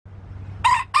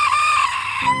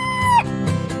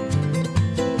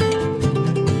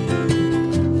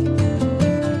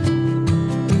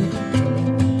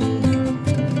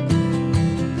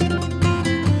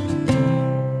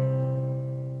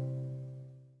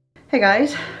Hey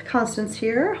guys, Constance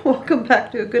here. Welcome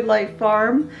back to A Good Life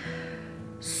Farm.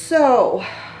 So,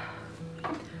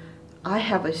 I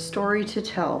have a story to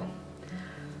tell.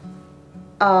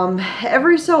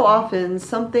 Every so often,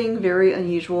 something very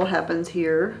unusual happens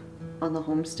here on the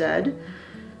homestead.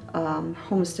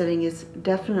 Homesteading is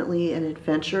definitely an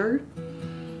adventure,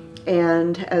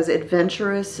 and as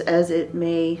adventurous as it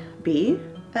may be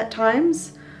at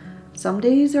times, some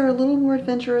days are a little more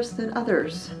adventurous than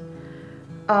others.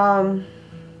 I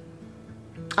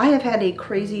have had a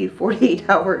crazy 48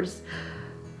 hours.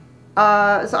 So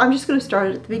I'm just going to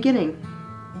start at the beginning.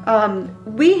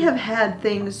 We have had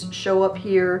things show up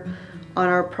here on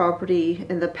our property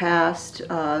in the past.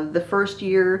 The first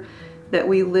year that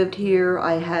we lived here,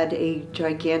 I had a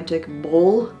gigantic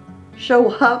bull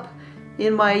show up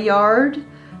in my yard.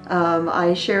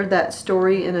 I shared that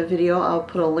story in a video. I'll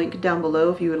put a link down below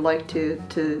if you would like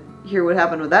to hear what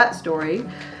happened with that story.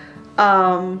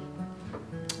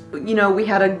 You know, we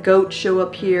had a goat show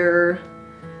up here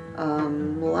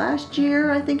last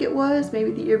year, I think it was, maybe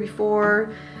the year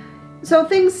before. So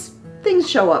things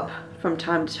show up from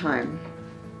time to time.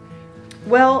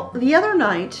 Well, the other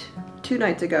night, 2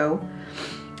 nights ago,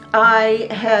 I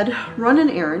had run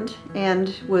an errand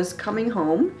and was coming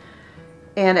home,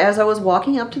 and as I was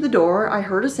walking up to the door, I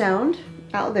heard a sound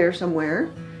out there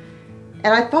somewhere,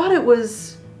 and I thought it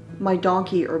was my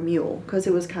donkey or mule, because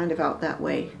it was kind of out that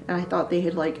way, and I thought they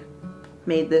had like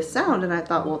made this sound, and I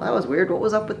thought, well, that was weird, what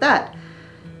was up with that?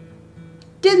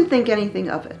 Didn't think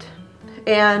anything of it,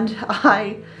 and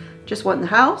I just went in the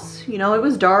house. You know, it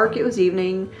was dark, it was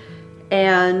evening,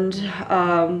 and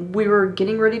we were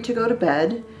getting ready to go to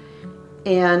bed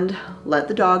and let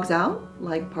the dogs out,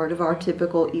 like part of our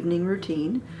typical evening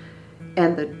routine,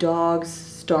 and the dogs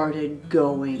started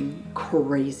going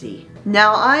crazy.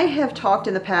 Now, I have talked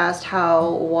in the past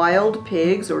how wild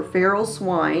pigs or feral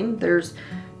swine, there's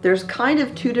kind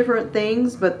of 2 different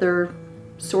things, but they're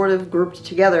sort of grouped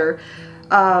together,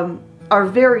 are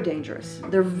very dangerous.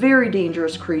 They're very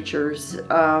dangerous creatures.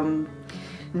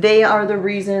 They are the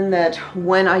reason that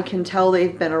when I can tell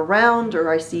they've been around,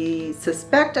 or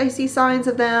suspect I see signs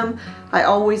of them, I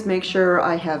always make sure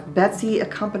I have Betsy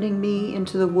accompanying me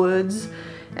into the woods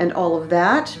and all of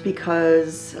that,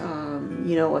 because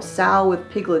you know, a sow with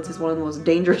piglets is one of the most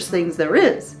dangerous things there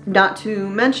is. Not to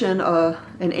mention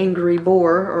an angry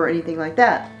boar or anything like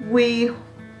that.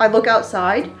 I look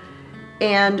outside,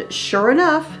 and sure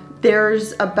enough,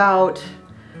 there's about,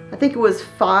 I think it was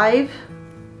 5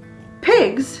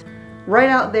 pigs right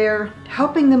out there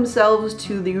helping themselves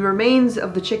to the remains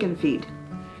of the chicken feed.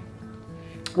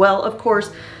 Well, of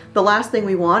course, the last thing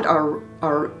we want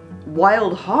are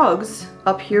wild hogs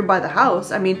up here by the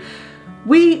house. I mean,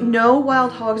 we know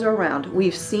wild hogs are around.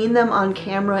 We've seen them on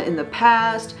camera in the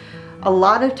past. A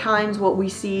lot of times what we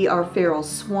see are feral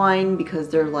swine, because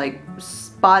they're like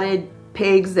spotted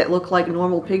pigs that look like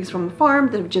normal pigs from a farm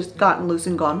that have just gotten loose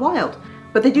and gone wild.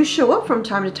 But they do show up from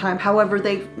time to time. However,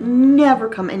 they've never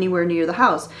come anywhere near the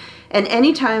house. And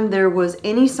anytime there was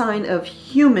any sign of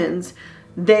humans,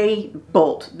 they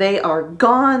bolt. They are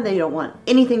gone. They don't want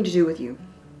anything to do with you.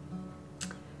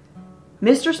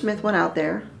 Mr. Smith went out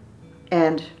there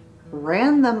and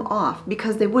ran them off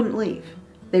because they wouldn't leave.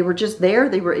 They were just there.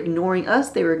 They were ignoring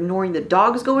us. They were ignoring the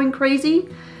dogs going crazy.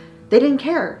 They didn't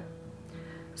care.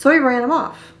 So he ran them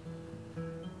off.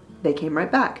 They came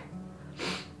right back.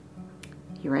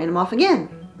 He ran them off again.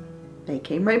 They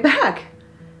came right back.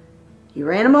 He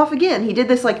ran them off again. He did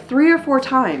this like 3 or 4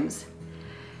 times.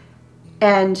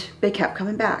 And they kept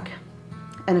coming back.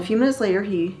 And a few minutes later,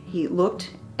 he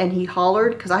looked and he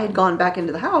hollered, because I had gone back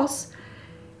into the house,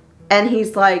 and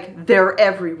he's like, they're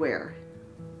everywhere.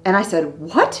 And I said,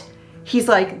 what? He's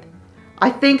like,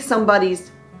 I think somebody's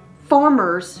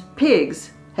farmer's pigs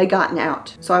had gotten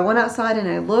out. So I went outside and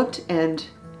I looked, and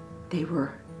they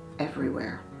were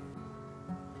everywhere.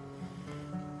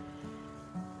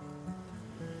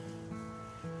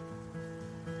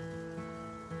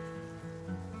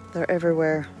 They're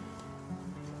everywhere.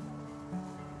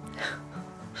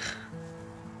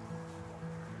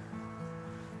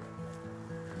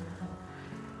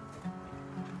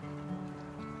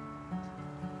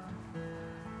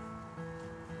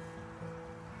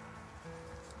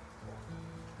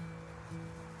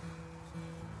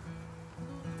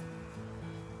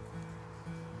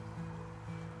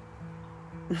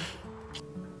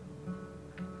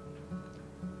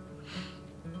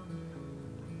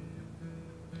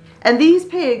 And these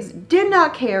pigs did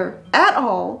not care at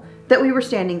all that we were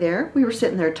standing there. We were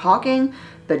sitting there talking.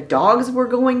 The dogs were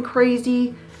going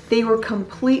crazy. They were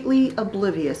completely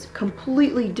oblivious,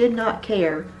 completely did not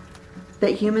care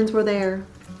that humans were there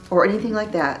or anything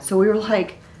like that. So we were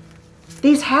like,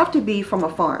 these have to be from a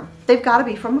farm. They've got to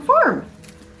be from a farm.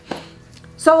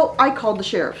 So I called the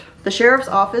sheriff. The sheriff's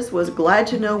office was glad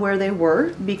to know where they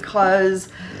were because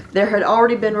there had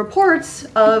already been reports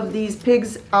of these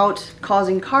pigs out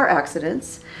causing car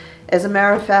accidents. As a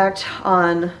matter of fact,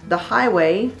 on the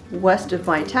highway west of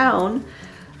my town,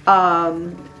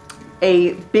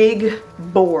 a big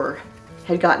boar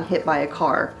had gotten hit by a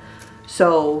car.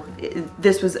 So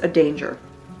this was a danger.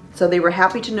 So they were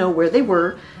happy to know where they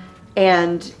were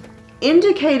and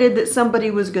indicated that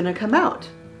somebody was going to come out.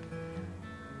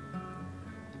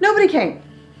 Nobody came.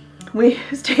 We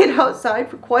stayed outside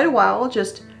for quite a while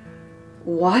just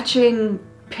watching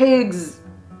pigs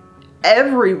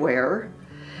everywhere.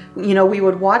 You know, we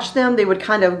would watch them. They would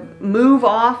kind of move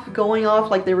off, going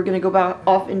off like they were going to go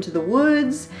off into the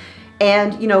woods.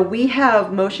 And, you know, we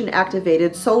have motion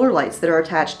activated solar lights that are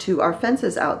attached to our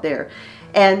fences out there.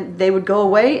 And they would go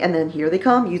away and then here they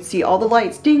come. You'd see all the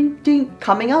lights ding, ding,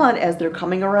 coming on as they're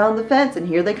coming around the fence. And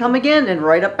here they come again and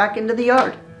right up back into the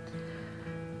yard.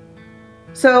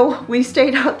 So we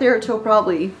stayed out there until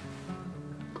probably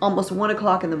almost 1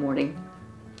 o'clock in the morning.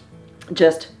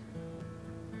 Just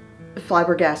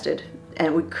flabbergasted.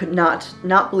 And we could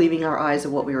not believing our eyes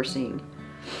of what we were seeing.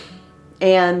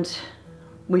 And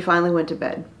we finally went to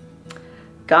bed.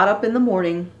 Got up in the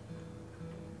morning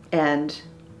and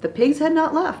the pigs had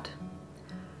not left.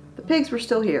 The pigs were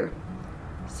still here,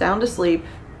 sound asleep,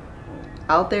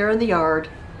 out there in the yard,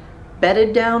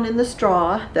 bedded down in the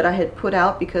straw that I had put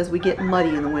out because we get muddy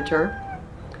in the winter.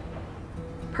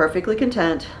 Perfectly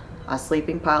content, a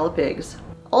sleeping pile of pigs.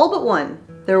 All but one.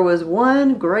 There was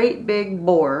one great big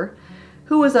boar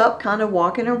who was up kind of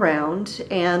walking around,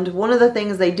 and one of the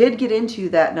things they did get into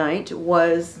that night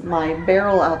was my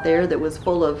barrel out there that was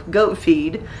full of goat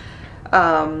feed.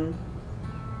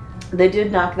 They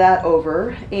did knock that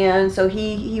over, and so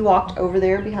he walked over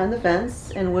there behind the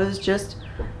fence and was just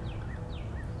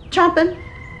chomping,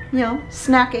 you know,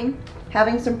 snacking,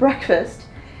 having some breakfast.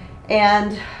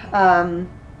 And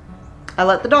I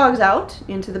let the dogs out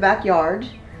into the backyard,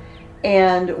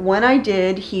 and when I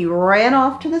did, he ran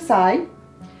off to the side,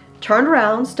 turned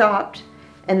around, stopped,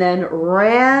 and then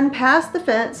ran past the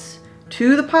fence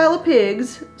to the pile of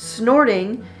pigs,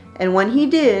 snorting. And when he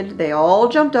did, they all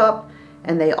jumped up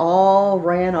and they all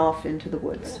ran off into the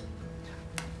woods.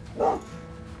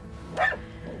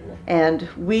 And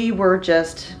we were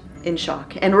just in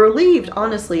shock and relieved,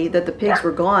 honestly, that the pigs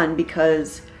were gone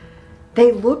because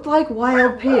they looked like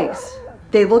wild pigs.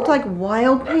 They looked like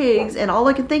wild pigs, and all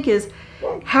I could think is,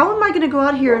 how am I going to go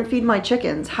out here and feed my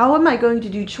chickens? How am I going to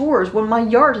do chores when my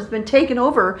yard has been taken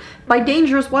over by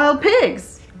dangerous wild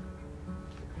pigs?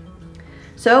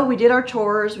 So we did our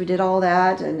chores, we did all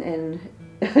that, and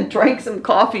drank some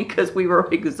coffee because we were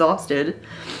exhausted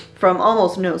from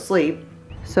almost no sleep.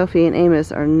 Sophie and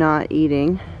Amos are not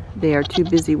eating. They are too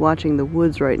busy watching the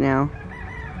woods right now.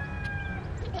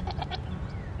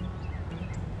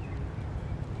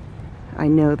 I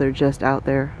know they're just out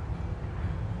there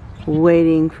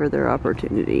waiting for their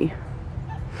opportunity.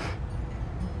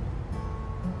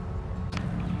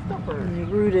 They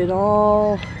rooted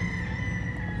all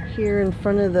here in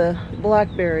front of the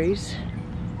blackberries.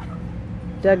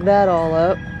 Dug that all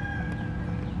up.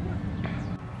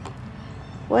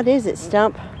 What is it,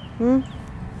 Stump? Smell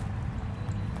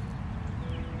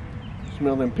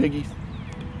them piggies?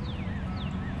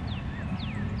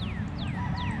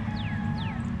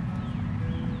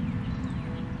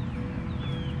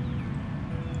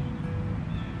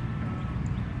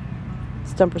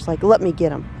 Stumper's like, let me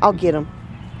get him. I'll get him.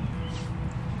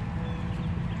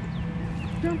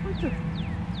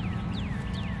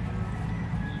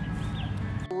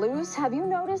 Loose. Have you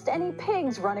noticed any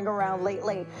pigs running around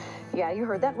lately? Yeah, you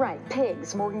heard that right.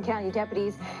 Pigs. Morgan County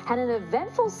deputies had an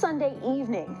eventful Sunday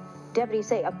evening. Deputies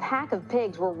say a pack of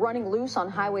pigs were running loose on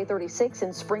Highway 36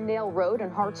 in Springdale Road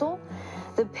in Hartselle.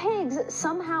 The pigs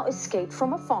somehow escaped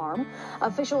from a farm.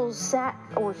 Officials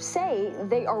say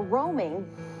they are roaming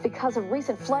because of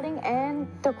recent flooding, and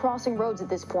they're crossing roads at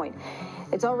this point.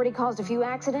 It's already caused a few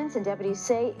accidents, and deputies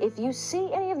say if you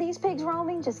see any of these pigs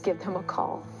roaming, just give them a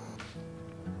call.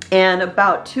 And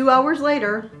about 2 hours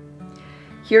later,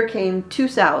 here came two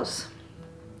sows.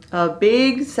 A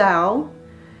big sow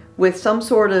with some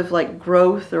sort of like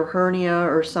growth or hernia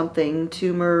or something,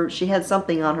 tumor. She had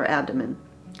something on her abdomen.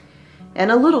 And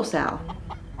a little sow.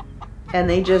 And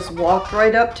they just walked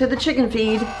right up to the chicken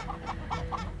feed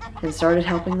and started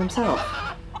helping themselves.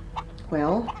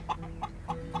 Well,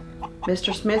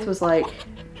 Mr. Smith was like,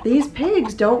 these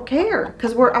pigs don't care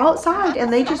because we're outside,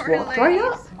 and they just walked right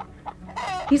up.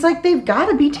 He's like, they've got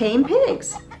to be tame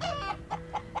pigs.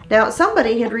 Now,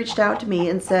 somebody had reached out to me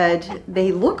and said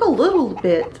they look a little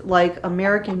bit like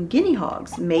American guinea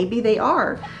hogs. Maybe they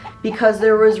are, because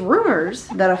there was rumors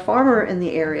that a farmer in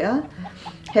the area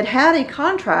had a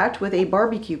contract with a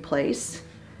barbecue place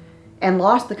and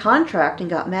lost the contract and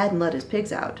got mad and let his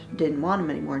pigs out. Didn't want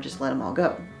them anymore and just let them all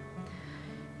go.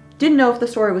 Didn't know if the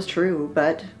story was true,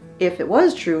 but if it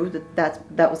was true, that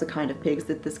was the kind of pigs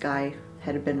that this guy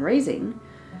had been raising.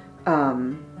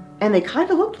 And they kind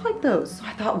of looked like those. So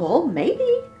I thought, well,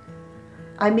 maybe.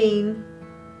 I mean,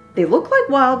 they look like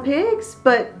wild pigs,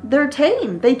 but they're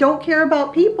tame. They don't care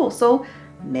about people, so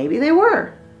maybe they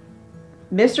were.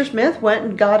 Mr. Smith went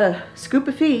and got a scoop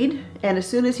of feed, and as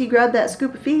soon as he grabbed that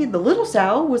scoop of feed, the little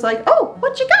sow was like, "Oh,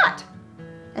 what you got?"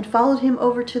 and followed him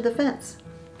over to the fence.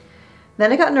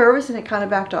 Then it got nervous and it kind of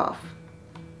backed off.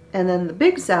 And then the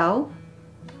big sow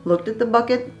looked at the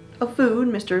bucket of food.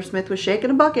 Mr. Smith was shaking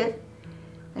a bucket,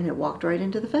 and it walked right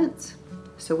into the fence.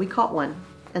 So we caught one.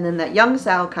 And then that young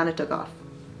sow kind of took off.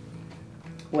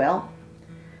 Well,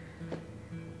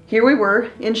 here we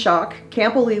were in shock.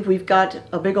 Can't believe we've got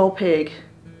a big old pig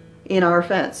in our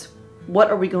fence. What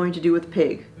are we going to do with the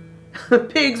pig?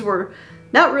 Pigs were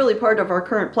not really part of our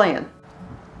current plan.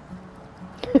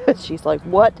 She's like,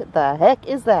 what the heck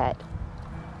is that?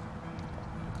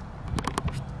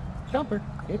 Jumper.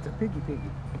 It's a piggy.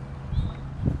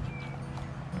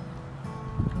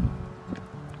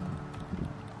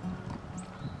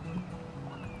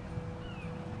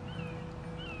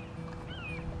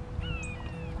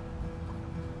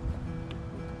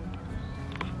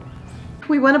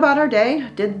 We went about our day,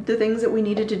 did the things that we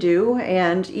needed to do,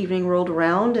 and evening rolled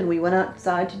around and we went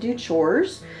outside to do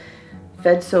chores.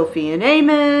 Fed Sophie and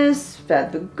Amos,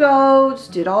 fed the goats,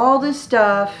 did all this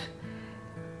stuff,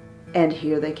 and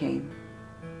here they came.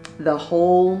 The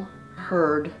whole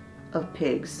herd of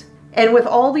pigs. And with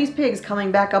all these pigs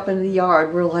coming back up into the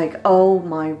yard, we're like, oh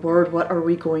my word, what are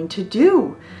we going to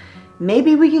do?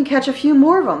 Maybe we can catch a few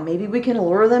more of them. Maybe we can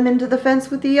lure them into the fence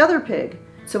with the other pig.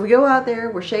 So we go out there,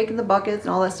 we're shaking the buckets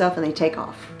and all that stuff, and they take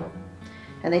off.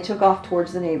 And they took off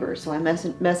towards the neighbors. So I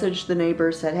messaged the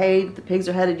neighbors, said, hey, the pigs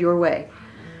are headed your way.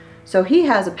 So he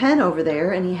has a pen over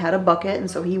there, and he had a bucket, and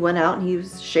so he went out and he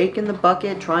was shaking the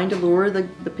bucket, trying to lure the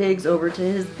pigs over to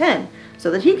his pen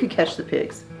so that he could catch the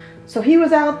pigs. So he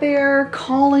was out there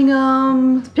calling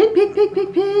them, pig, pig, pig,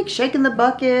 pig, pig, shaking the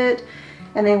bucket,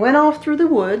 and they went off through the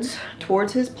woods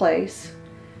towards his place.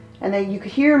 And then you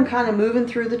could hear them kind of moving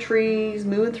through the trees,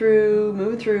 moving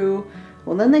through.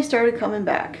 Well, then they started coming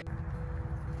back.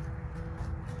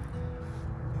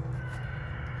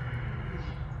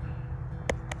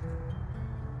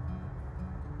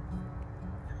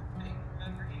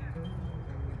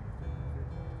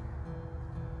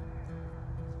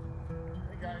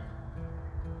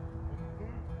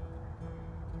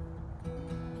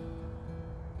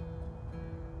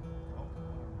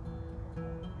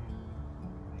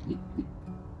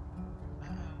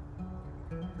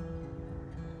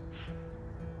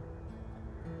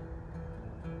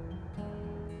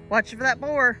 Watch for that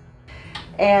boar.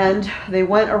 And they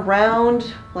went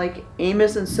around like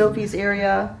Amos and Sophie's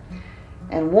area,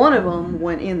 and one of them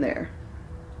went in there.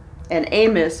 And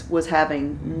Amos was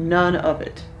having none of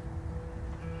it.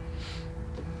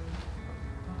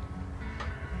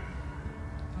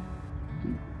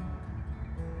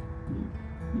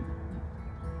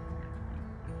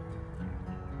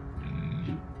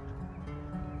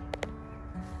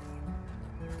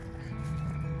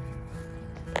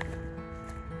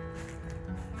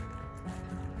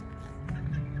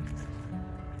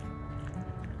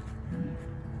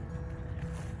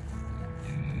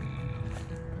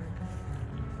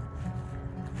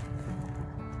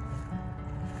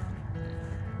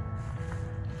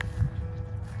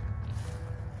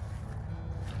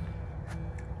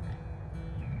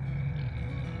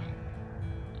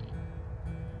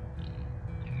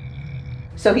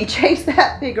 So he chased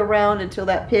that pig around until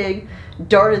that pig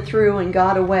darted through and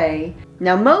got away.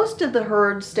 Now most of the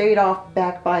herd stayed off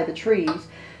back by the trees,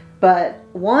 but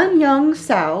one young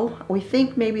sow, we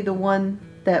think maybe the one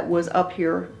that was up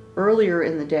here earlier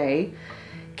in the day,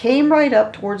 came right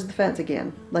up towards the fence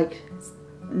again, like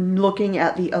looking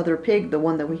at the other pig, the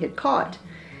one that we had caught.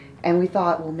 And we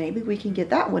thought, well, maybe we can get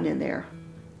that one in there.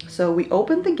 So we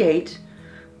opened the gate.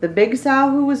 The big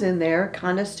sow who was in there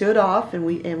kind of stood off and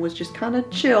was just kind of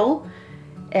chill,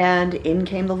 and in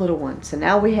came the little one. So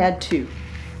now we had two.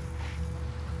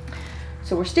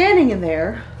 So we're standing in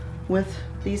there with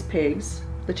these pigs,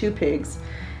 the two pigs,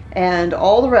 and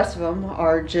all the rest of them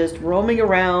are just roaming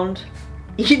around,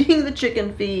 eating the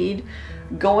chicken feed,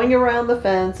 going around the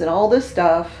fence and all this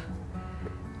stuff.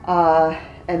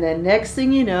 And then next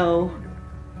thing you know,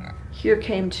 here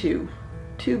came two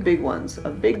big ones, a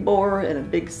big boar and a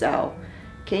big sow,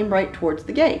 came right towards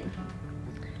the gate.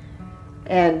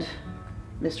 And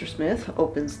Mr. Smith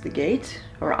opens the gate,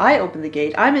 or I open the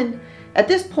gate. I'm in, at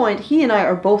this point, he and I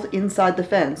are both inside the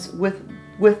fence with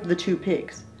the two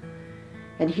pigs.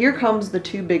 And here comes the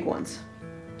two big ones.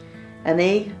 And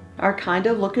they are kind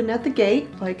of looking at the gate,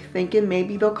 like thinking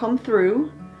maybe they'll come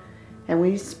through. And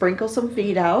we sprinkle some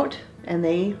feed out, and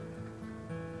they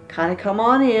kind of come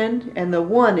on in, and the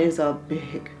one is a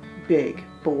big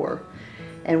boar.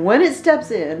 And when it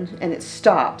steps in and it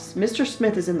stops, Mr.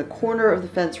 Smith is in the corner of the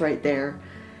fence right there,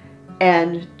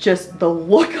 and just the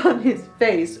look on his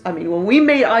face, I mean, when we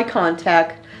made eye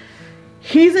contact,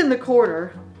 he's in the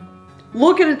corner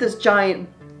looking at this giant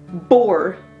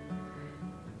boar.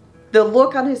 The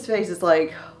look on his face is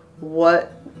like,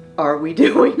 what are we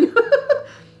doing?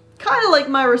 Kind of like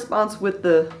my response with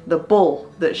the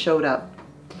bull that showed up.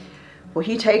 Well,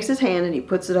 he takes his hand and he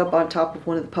puts it up on top of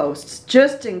one of the posts,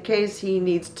 just in case he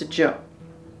needs to jump.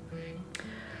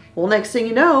 Well, next thing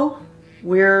you know,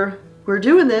 we're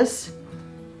doing this.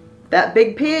 That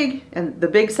big pig and the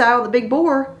big sow and the big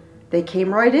boar, they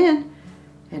came right in.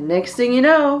 And next thing you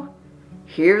know,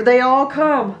 here they all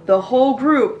come, the whole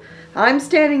group. I'm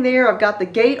standing there, I've got the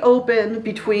gate open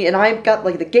between, and I've got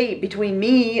like the gate between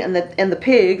me and the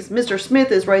pigs. Mr.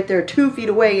 Smith is right there 2 feet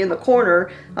away in the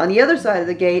corner on the other side of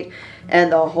the gate,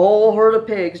 and the whole herd of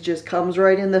pigs just comes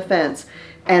right in the fence.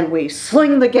 And we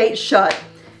sling the gate shut,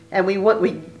 and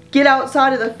we get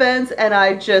outside of the fence, and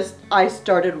I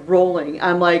started rolling.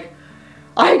 I'm like,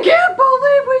 I can't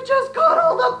believe we just caught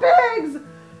all the pigs!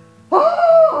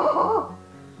 Oh!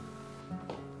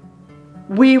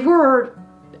 We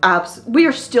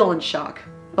are still in shock,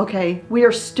 okay? We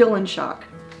are still in shock.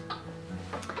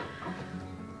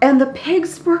 And the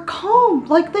pigs were calm,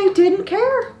 like they didn't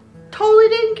care. Totally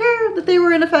didn't care that they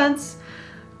were in a fence.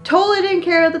 Totally didn't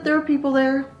care that there were people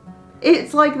there.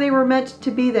 It's like they were meant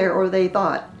to be there, or they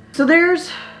thought. So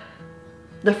there's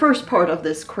the first part of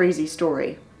this crazy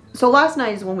story. So last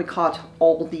night is when we caught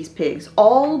all of these pigs,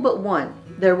 all but one.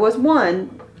 There was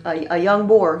one, a young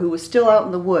boar, who was still out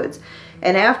in the woods.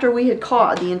 And after we had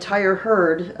caught the entire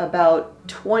herd, about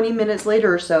 20 minutes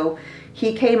later or so,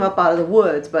 he came up out of the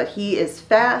woods, but he is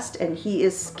fast and he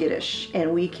is skittish,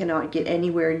 and we cannot get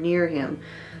anywhere near him.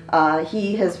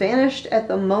 He has vanished at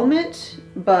the moment,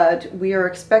 but we are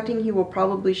expecting he will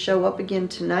probably show up again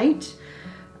tonight,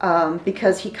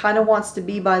 because he kind of wants to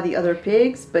be by the other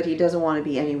pigs, but he doesn't want to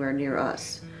be anywhere near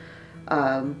us.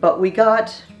 But we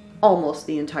got almost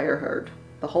the entire herd.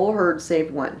 The whole herd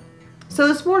save one. So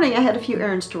this morning I had a few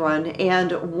errands to run,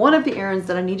 and one of the errands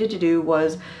that I needed to do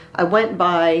was I went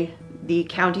by the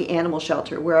county animal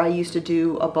shelter where I used to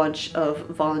do a bunch of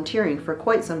volunteering for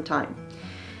quite some time.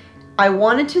 I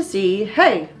wanted to see,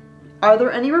 hey, are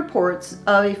there any reports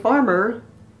of a farmer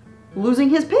losing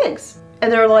his pigs?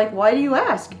 And they're like, why do you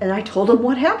ask? And I told them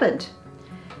what happened.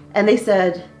 And they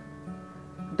said,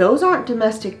 those aren't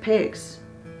domestic pigs.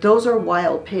 Those are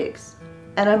wild pigs.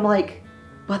 And I'm like,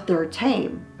 but they're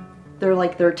tame. They're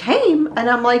like, they're tame? And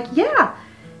I'm like, yeah.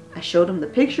 I showed them the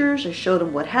pictures, I showed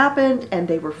them what happened, and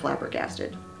they were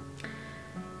flabbergasted.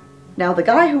 Now the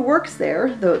guy who works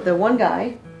there, the one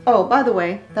guy, oh, by the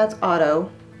way, that's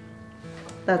Otto.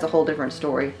 That's a whole different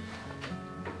story.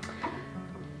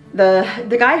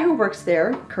 The guy who works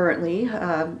there currently,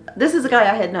 this is a guy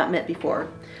I had not met before.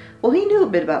 Well, he knew a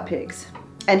bit about pigs.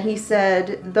 And he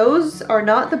said, those are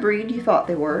not the breed you thought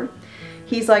they were.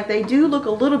 He's like, they do look a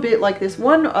little bit like this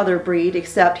one other breed,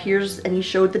 except here's, and he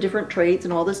showed the different traits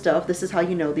and all this stuff. This is how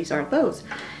you know these aren't those.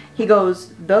 He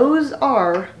goes, those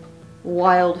are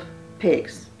wild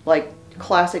pigs, like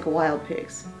classic wild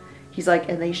pigs. He's like,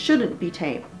 and they shouldn't be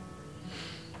tame.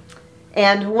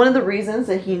 And one of the reasons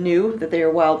that he knew that they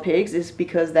were wild pigs is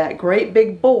because that great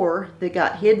big boar that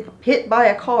got hit by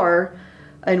a car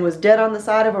and was dead on the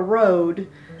side of a road,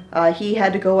 he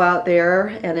had to go out there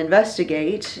and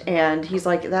investigate, and he's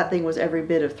like, that thing was every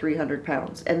bit of 300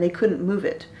 pounds, and they couldn't move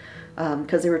it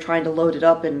because they were trying to load it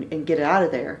up and get it out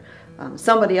of there.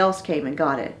 Somebody else came and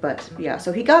got it, but yeah,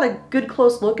 so he got a good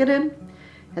close look at him,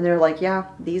 and they're like, yeah,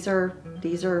 these are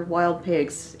wild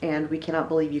pigs, and we cannot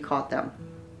believe you caught them.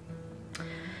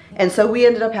 And so we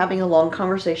ended up having a long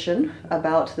conversation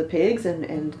about the pigs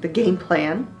and the game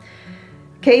plan.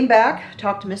 Came back,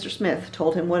 talked to Mr. Smith,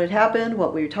 told him what had happened,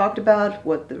 what we talked about,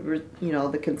 what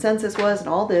the consensus was and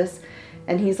all this.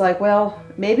 And he's like, well,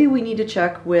 maybe we need to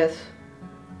check with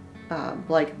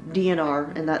like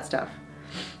DNR and that stuff.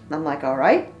 And I'm like, all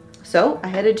right. So I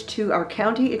headed to our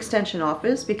county extension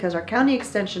office, because our county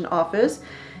extension office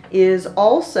is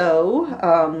also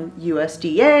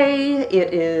USDA,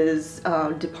 it is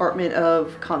Department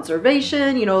of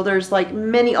Conservation, you know, there's like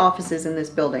many offices in this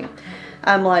building.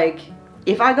 I'm like,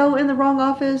 if I go in the wrong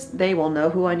office, they will know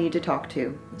who I need to talk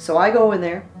to. So I go in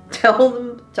there, tell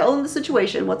them the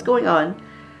situation, what's going on.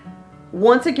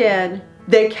 Once again,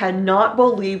 they cannot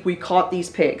believe we caught these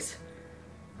pigs.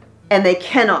 And they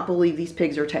cannot believe these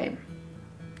pigs are tame.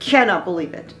 Cannot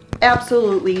believe it.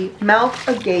 Absolutely mouth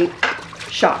agape,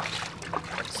 shocked.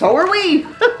 So are we.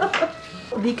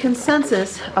 The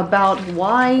consensus about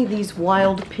why these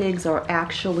wild pigs are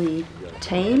actually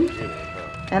tame,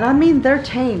 and I mean they're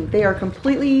tame. They are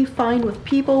completely fine with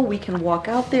people. We can walk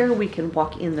out there, we can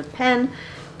walk in the pen.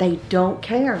 They don't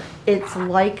care. It's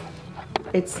like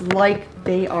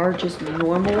they are just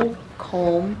normal,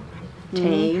 calm,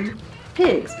 tame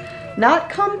pigs. Not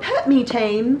come pet me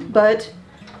tame, but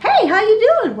hey, how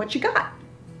you doing? What you got?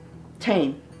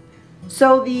 Tame.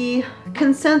 So the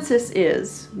consensus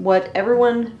is, what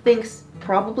everyone thinks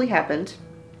probably happened,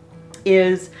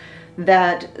 is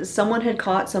that someone had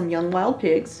caught some young wild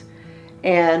pigs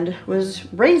and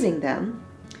was raising them,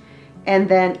 and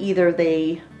then either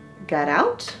they got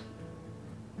out,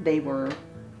 they were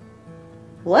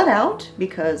let out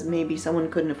because maybe someone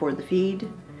couldn't afford the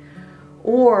feed,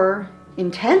 or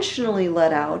intentionally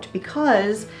let out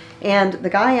because, and the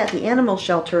guy at the animal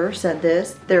shelter said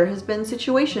this, there has been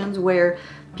situations where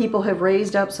people have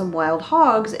raised up some wild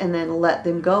hogs and then let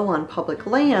them go on public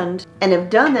land, and have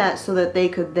done that so that they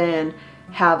could then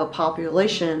have a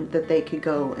population that they could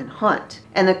go and hunt.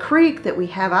 And the creek that we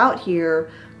have out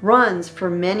here runs for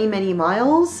many, many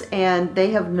miles, and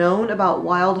they have known about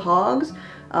wild hogs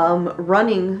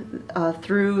running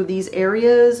through these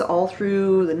areas, all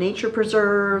through the nature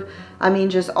preserve, I mean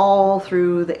just all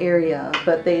through the area,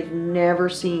 but they've never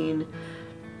seen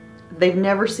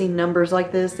numbers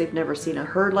like this, they've never seen a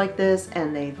herd like this,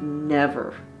 and they've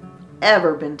never,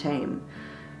 ever been tame.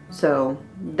 So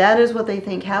that is what they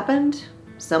think happened.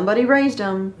 Somebody raised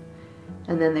them,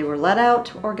 and then they were let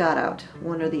out or got out,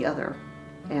 one or the other.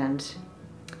 And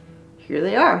here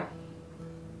they are.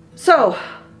 So,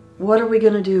 what are we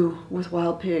gonna do with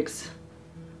wild pigs?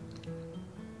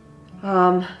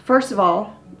 First of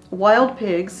all, wild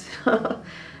pigs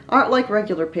aren't like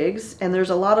regular pigs, and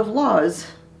there's a lot of laws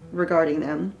regarding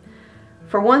them.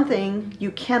 For one thing,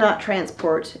 you cannot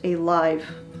transport a live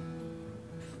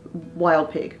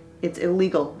wild pig. It's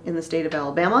illegal in the state of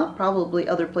Alabama, probably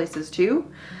other places too.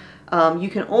 You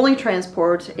can only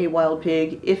transport a wild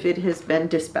pig if it has been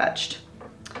dispatched.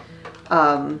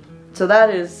 So that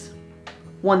is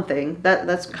one thing.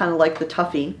 That's kind of like the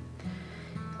toughie.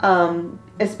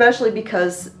 Especially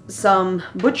because some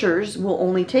butchers will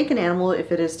only take an animal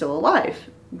if it is still alive.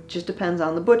 It just depends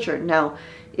on the butcher. Now,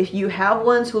 if you have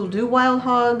ones who'll do wild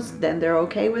hogs, then they're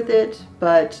okay with it,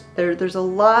 but there's a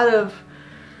lot of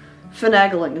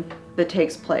finagling that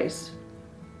takes place.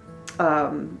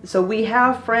 So we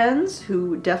have friends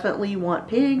who definitely want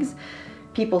pigs.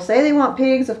 People say they want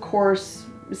pigs. Of course,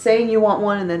 saying you want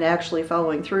one and then actually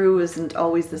following through isn't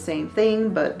always the same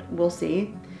thing, but we'll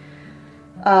see.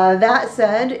 That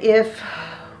said, if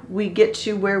we get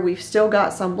to where we've still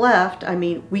got some left, I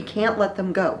mean, we can't let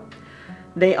them go.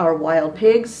 They are wild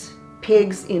pigs.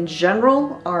 Pigs in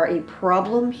general are a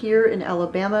problem here in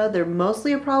Alabama. They're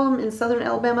mostly a problem in southern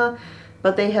Alabama,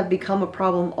 but they have become a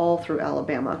problem all through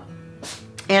Alabama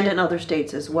and in other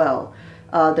states as well.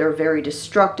 They're very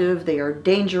destructive, they are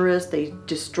dangerous, they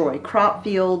destroy crop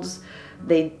fields,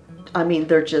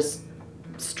 they're just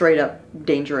straight up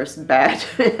dangerous, bad,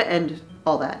 and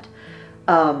all that.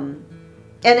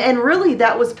 And really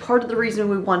that was part of the reason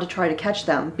we wanted to try to catch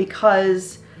them,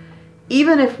 because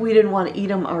even if we didn't want to eat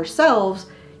them ourselves,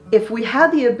 if we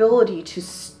had the ability to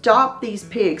stop these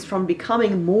pigs from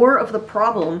becoming more of the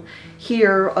problem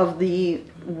here of the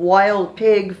wild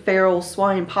pig, feral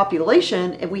swine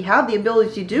population, if we have the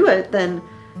ability to do it, then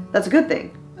that's a good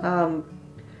thing.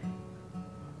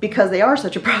 Because they are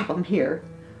such a problem here.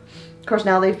 Of course,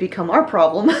 now they've become our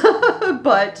problem,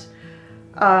 but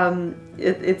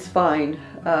it's fine.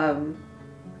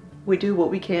 We do what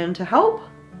we can to help,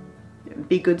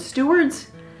 be good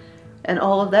stewards, and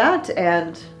all of that,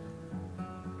 and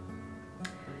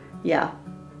yeah,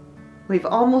 we've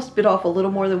almost bit off a little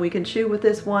more than we can chew with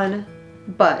this one,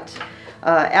 but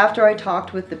after I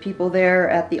talked with the people there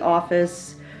at the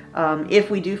office,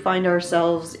 if we do find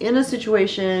ourselves in a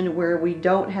situation where we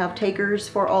don't have takers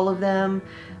for all of them,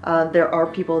 there are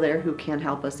people there who can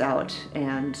help us out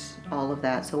and all of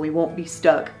that, so we won't be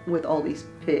stuck with all these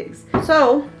pigs.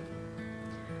 So,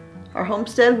 our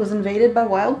homestead was invaded by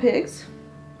wild pigs,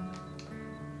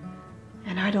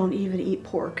 and I don't even eat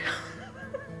pork.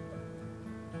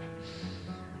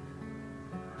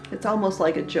 It's almost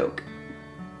like a joke.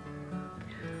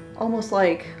 Almost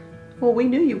like, well, we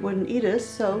knew you wouldn't eat us,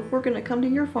 so we're gonna come to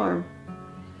your farm.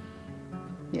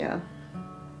 Yeah.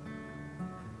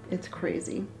 It's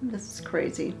crazy. This is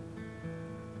crazy.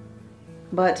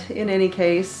 But in any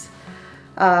case,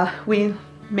 we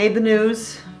made the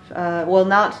news. Well,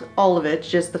 not all of it,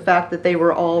 just the fact that they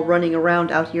were all running around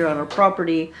out here on our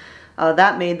property.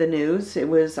 That made the news. It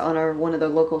was on one of the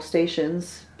local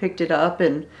stations, picked it up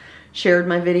and shared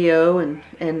my video and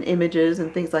images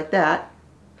and things like that.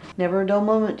 Never a dull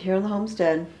moment here in the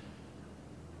homestead.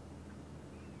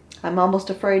 I'm almost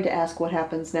afraid to ask what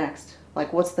happens next.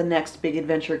 Like, what's the next big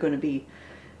adventure going to be?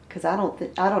 Because I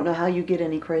don't know how you get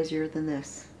any crazier than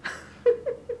this.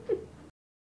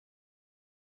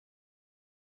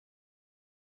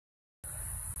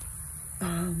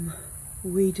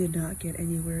 We did not get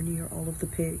anywhere near all of the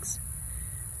pigs.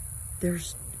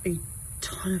 There's a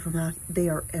ton of them out. They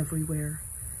are everywhere.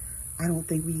 I don't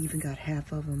think we even got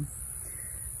half of them.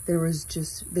 They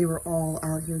were all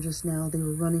out here just now. They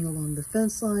were running along the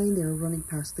fence line. They were running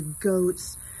past the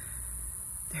goats.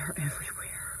 They're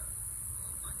everywhere.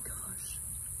 Oh my gosh.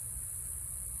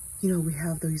 You know, we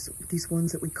have these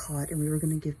ones that we caught, and we were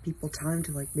going to give people time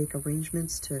to like make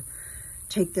arrangements to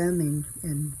take them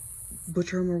and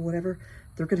butcher them or whatever.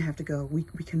 They're going to have to go. We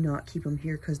cannot keep them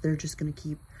here because they're just going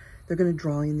to they're going to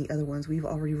draw in the other ones. We've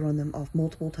already run them off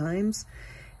multiple times,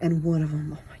 and one of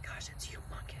them, oh my gosh, it's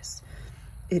humongous.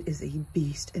 It is a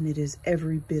beast, and it is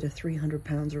every bit of 300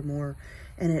 pounds or more,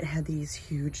 and it had these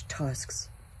huge tusks.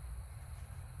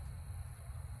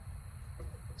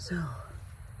 So,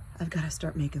 I've got to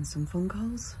start making some phone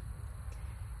calls,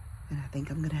 and I think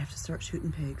I'm going to have to start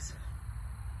shooting pigs,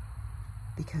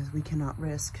 because we can't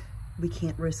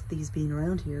risk these being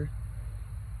around here.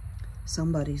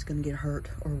 Somebody's going to get hurt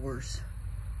or worse.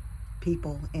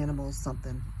 People, animals,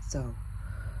 something. So,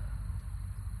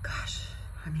 gosh,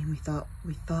 I mean, we thought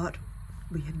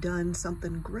we had done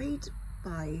something great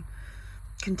by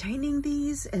containing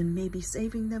these and maybe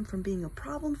saving them from being a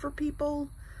problem for people.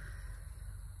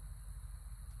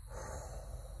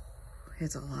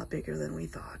 It's a lot bigger than we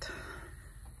thought.